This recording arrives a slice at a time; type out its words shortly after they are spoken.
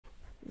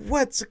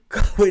What's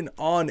going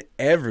on,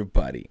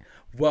 everybody?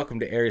 Welcome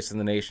to Arias in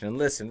the Nation. And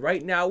listen,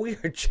 right now we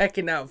are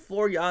checking out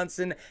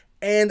Jansen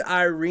and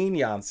Irene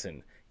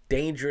Jansen.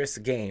 Dangerous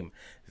Game.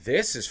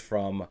 This is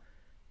from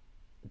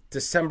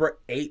December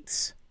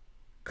 8th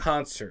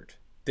concert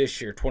this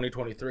year,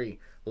 2023.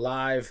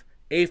 Live,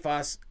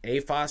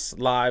 AFAS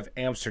Live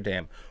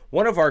Amsterdam.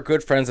 One of our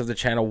good friends of the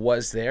channel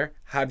was there,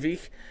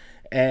 Hadvig.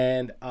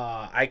 And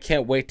I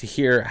can't wait to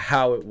hear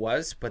how it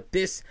was. But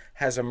this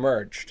has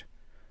emerged.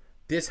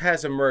 This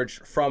has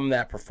emerged from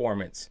that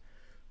performance.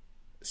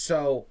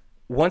 So,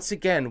 once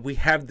again, we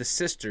have the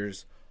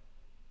sisters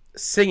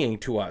singing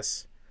to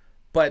us,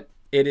 but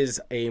it is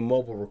a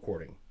mobile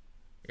recording.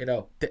 You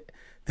know,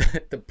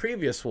 the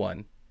previous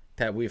one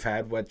that we've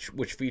had,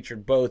 which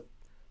featured both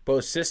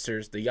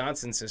sisters, the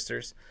Jansen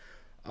sisters,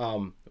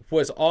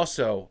 was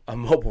also a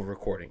mobile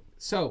recording.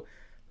 So,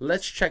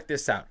 let's check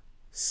this out.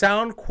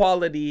 Sound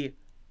quality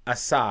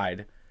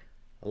aside,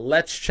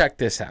 let's check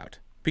this out.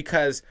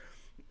 Because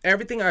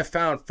everything I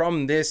found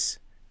from this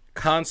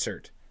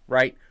concert,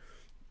 right,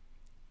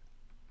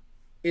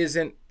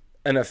 isn't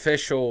an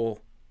official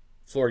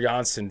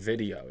Jansen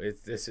video.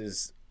 This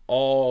is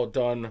all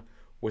done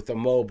with a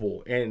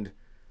mobile, and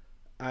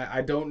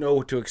I don't know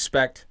what to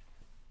expect.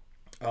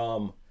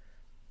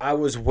 I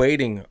was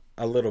waiting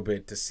a little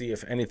bit to see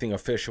if anything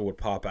official would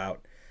pop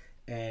out,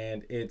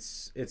 and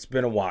it's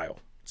been a while.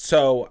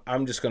 So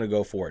I'm just going to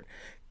go for it.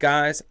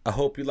 Guys, I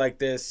hope you like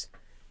this.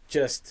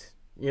 Just,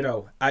 you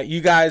know,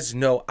 you guys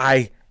know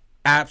I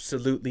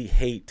absolutely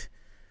hate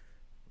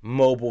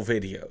mobile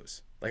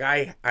videos. Like,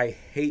 I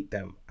hate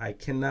them. I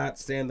cannot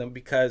stand them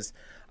because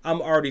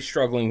I'm already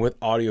struggling with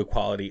audio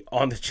quality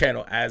on the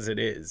channel as it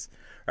is.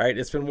 Right?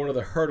 It's been one of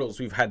the hurdles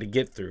we've had to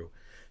get through.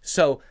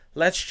 So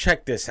let's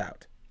check this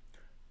out.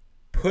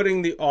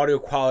 Putting the audio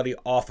quality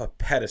off a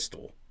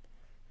pedestal.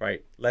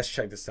 Right? Let's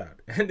check this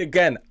out. And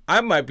again,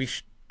 I might be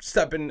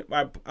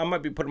I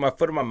might be putting my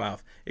foot in my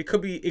mouth. It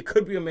could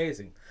be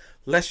amazing.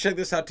 Let's check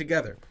this out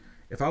together.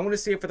 If I'm going to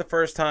see it for the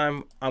first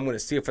time, I'm going to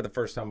see it for the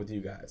first time with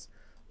you guys.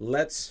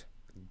 Let's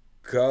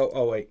go.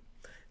 Oh, wait.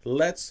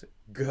 Let's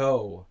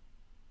go.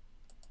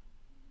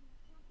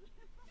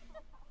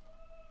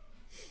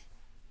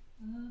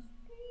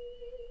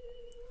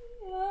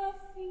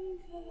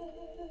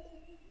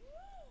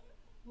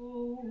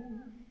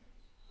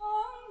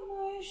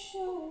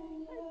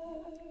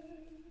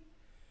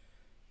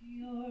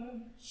 Your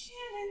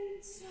chilling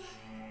touch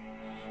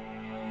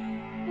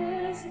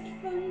as it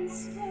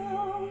runs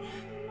down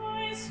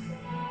my spine.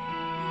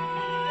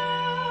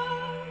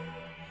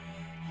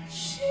 I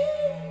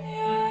chill in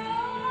your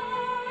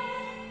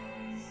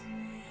eyes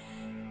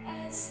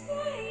as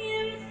they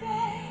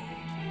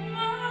invade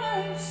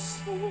my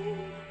soul.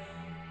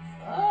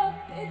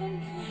 Forbidden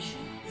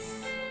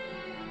pleasures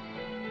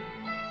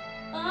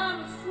I'm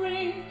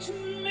afraid to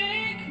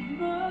make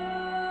mine.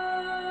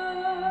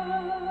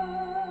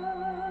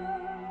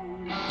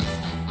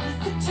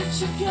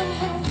 Touch of your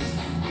hand,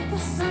 the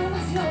sound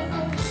of your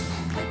voice,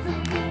 the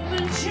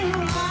moment your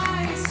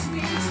eyes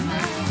meet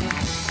mine.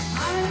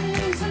 I'm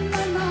losing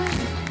my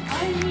mind,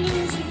 I'm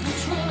losing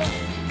control,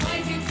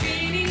 fighting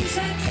feelings I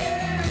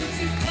can't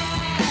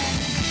define.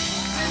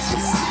 As we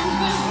stand,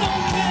 there's no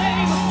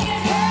name,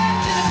 get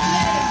hand in the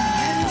flame,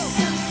 and the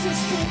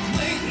senses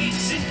proclaim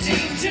it's a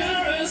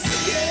dangerous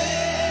game.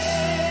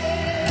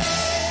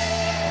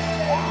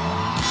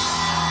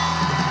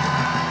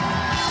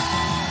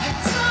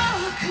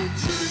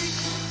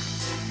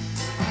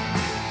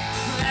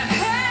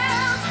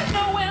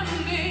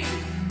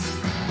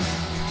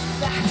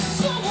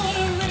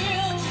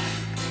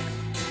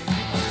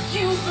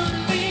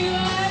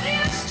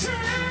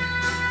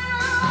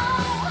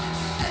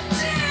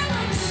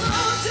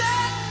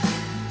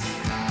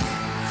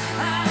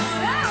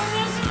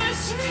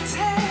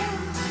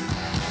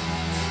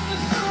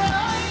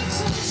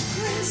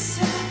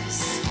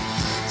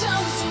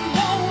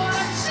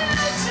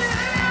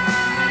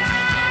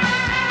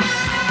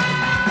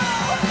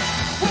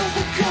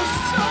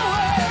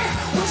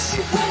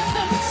 Went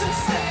them to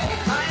say,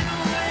 I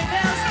know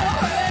there's no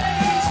way.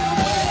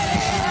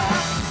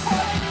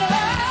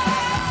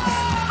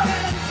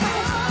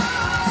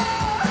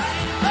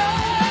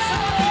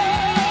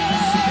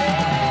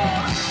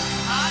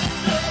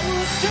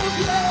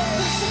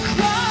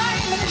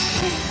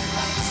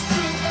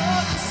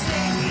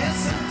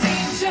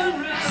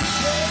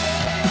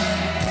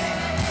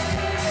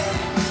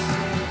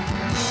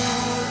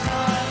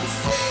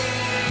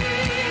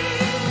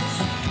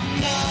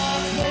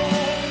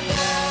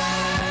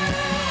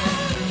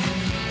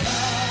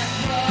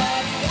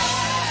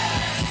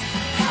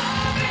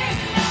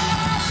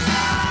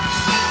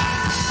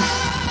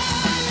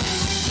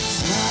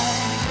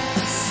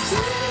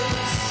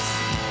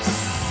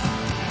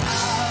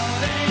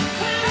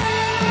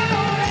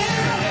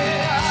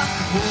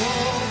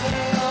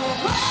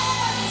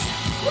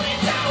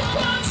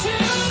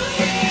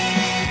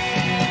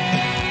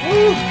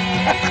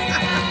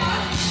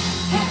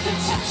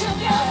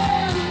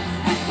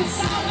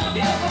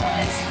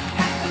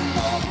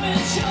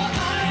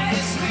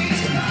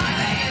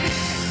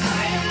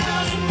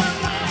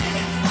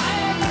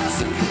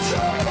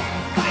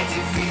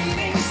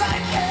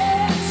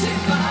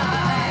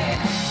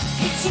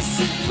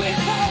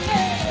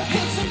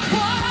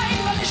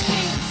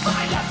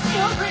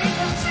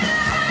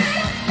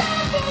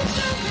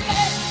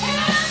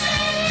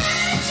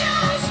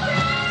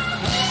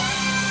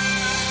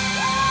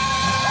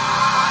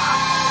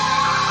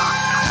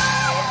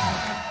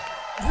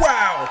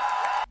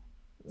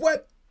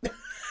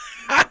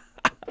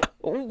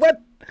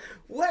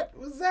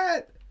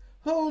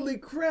 Holy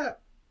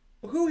crap.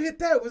 Who hit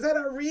that? Was that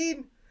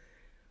Irene?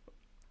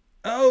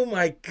 Oh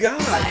my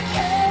God. I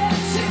can't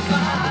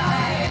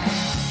survive.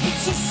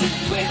 It's a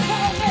sin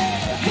without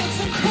it. It's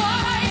a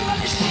crime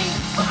machine.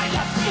 Find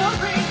a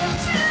fury of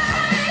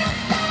time.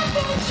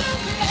 Impossible to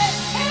get.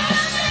 And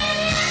the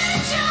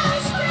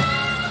angels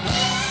cry.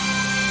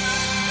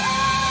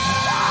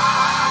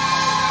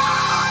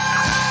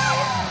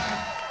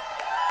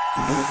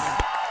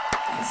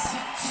 It's a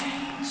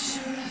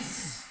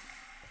dangerous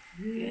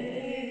game.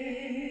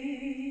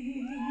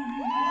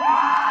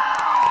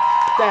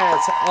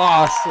 That's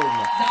awesome.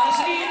 That was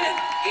Irene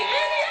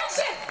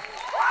Jansen.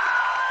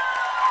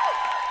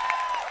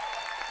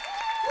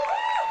 Woo!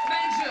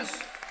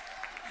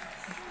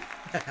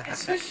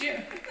 It's a shit.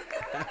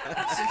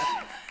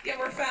 Yeah,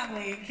 we're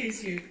family, in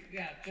case you,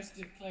 just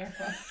to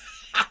clarify.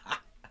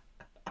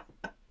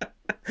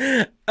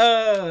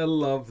 Oh, I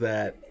love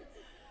that.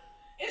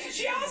 Is it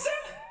Jansen?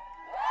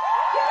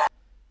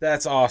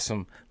 That's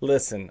awesome.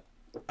 Listen.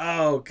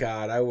 Oh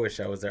God, I wish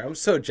I was there. I'm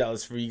so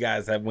jealous for you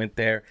guys that went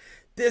there.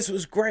 This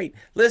was great.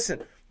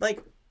 Listen,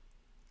 like,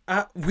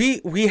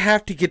 we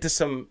have to get to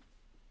some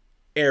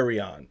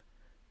Ariane,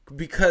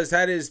 because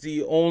that is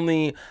the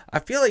only. I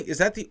feel like, is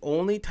that the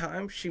only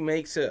time she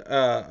makes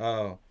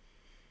an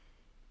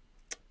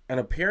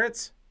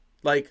appearance,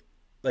 like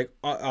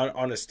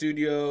on a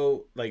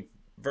studio, like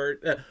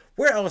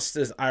where else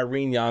does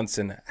Irene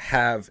Jansen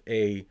have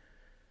a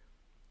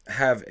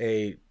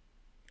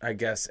I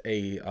guess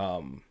a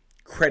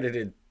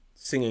credited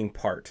singing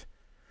part,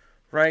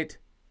 right?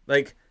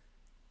 Like,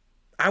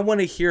 I want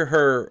to hear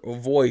her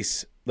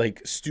voice,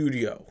 like,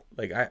 studio.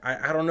 Like,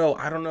 I don't know.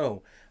 I don't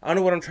know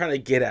what I'm trying to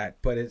get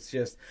at, but it's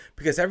just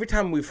because every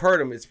time we've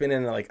heard him, it's been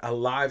in like a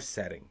live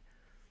setting.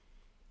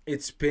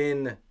 It's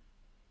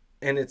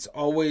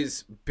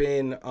always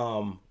been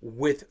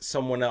with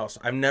someone else.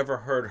 I've never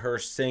heard her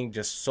sing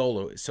just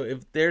solo. So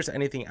if there's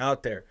anything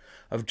out there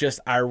of just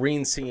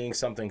Irene singing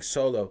something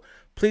solo,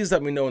 please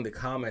let me know in the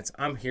comments.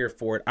 I'm here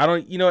for it.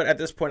 You know what, at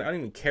this point, I don't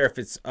even care if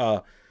it's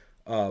a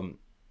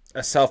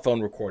cell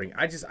phone recording.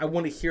 I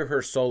want to hear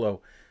her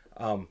solo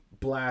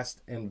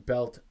blast and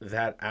belt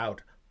that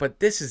out. But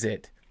this is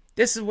it.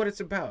 This is what it's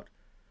about.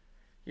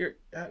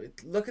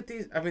 Look at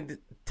these. I mean, the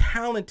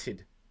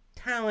talented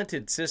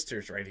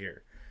sisters right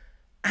here.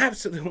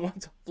 Absolutely.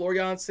 One's Floor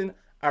Jansen,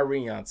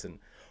 Irene Jansen.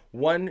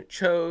 One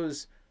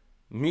chose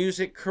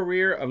music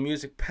career, a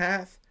music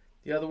path.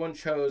 The other one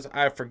chose,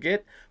 I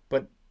forget,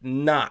 but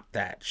not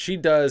that. She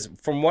does,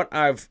 from what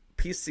I've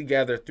pieced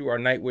together through our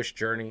Nightwish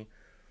journey,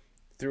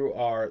 through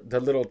the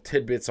little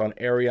tidbits on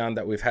Ariane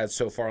that we've had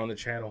so far on the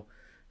channel,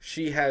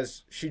 she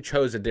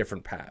chose a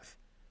different path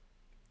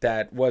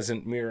that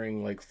wasn't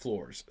mirroring like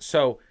Floor's.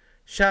 So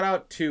shout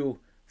out to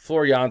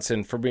Floor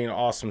Jansen for being an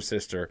awesome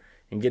sister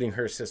and getting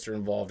her sister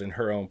involved in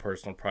her own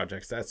personal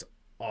projects. That's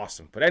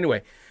awesome. But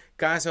anyway,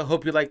 guys, I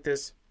hope you like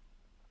this.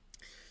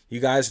 You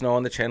guys know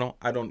on the channel,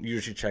 I don't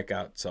usually check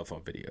out cell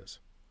phone videos,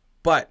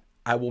 but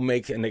I will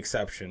make an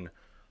exception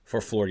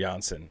for Floor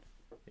Jansen,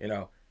 you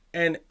know,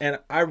 and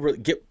I really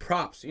get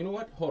props. You know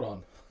what? Hold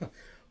on.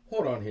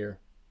 Hold on here.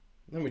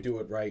 Let me do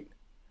it right.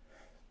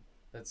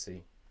 Let's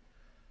see.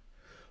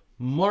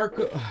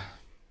 Marco.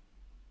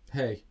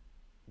 Hey,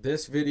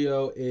 this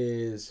video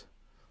is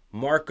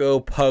Marco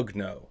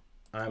Pugno.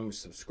 I'm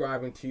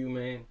subscribing to you,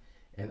 man,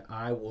 and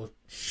I will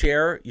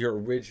share your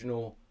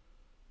original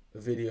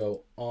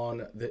video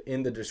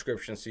in the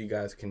description so you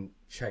guys can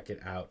check it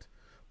out.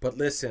 But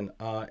listen,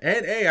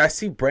 and hey, I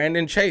see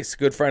Brandon Chase,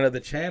 good friend of the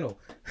channel,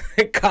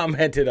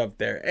 commented up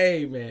there.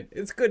 Hey man,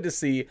 it's good to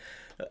see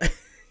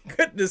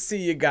good to see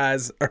you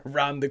guys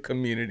around the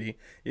community.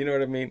 You know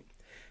what I mean?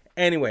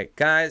 Anyway,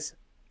 guys,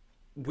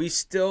 we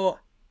still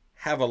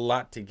have a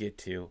lot to get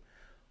to.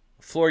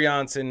 Floor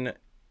Jansen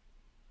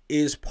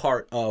is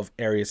part of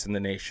Arias in the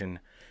Nation,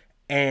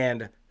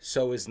 and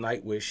so is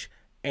Nightwish,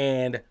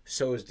 and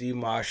so is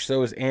Dimash,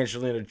 so is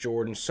Angelina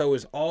Jordan, so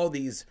is all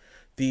these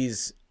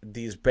bands,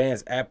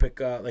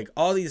 Epica, like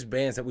all these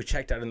bands that we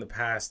checked out in the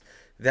past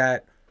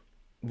that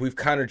we've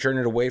kind of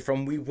journeyed away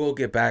from. We will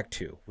get back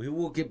to. We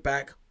will get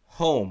back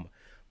home,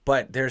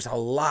 but there's a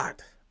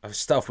lot of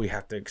stuff we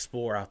have to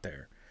explore out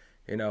there,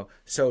 you know.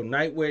 So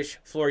Nightwish,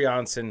 Floor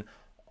Jansen,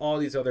 all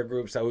these other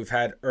groups that we've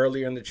had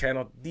earlier in the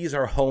channel, these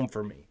are home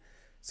for me.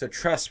 So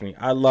trust me,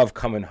 I love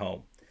coming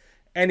home.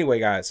 Anyway,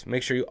 guys,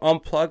 make sure you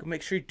unplug.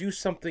 Make sure you do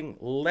something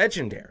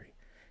legendary.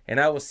 And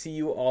I will see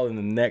you all in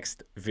the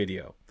next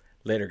video.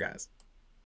 Later, guys.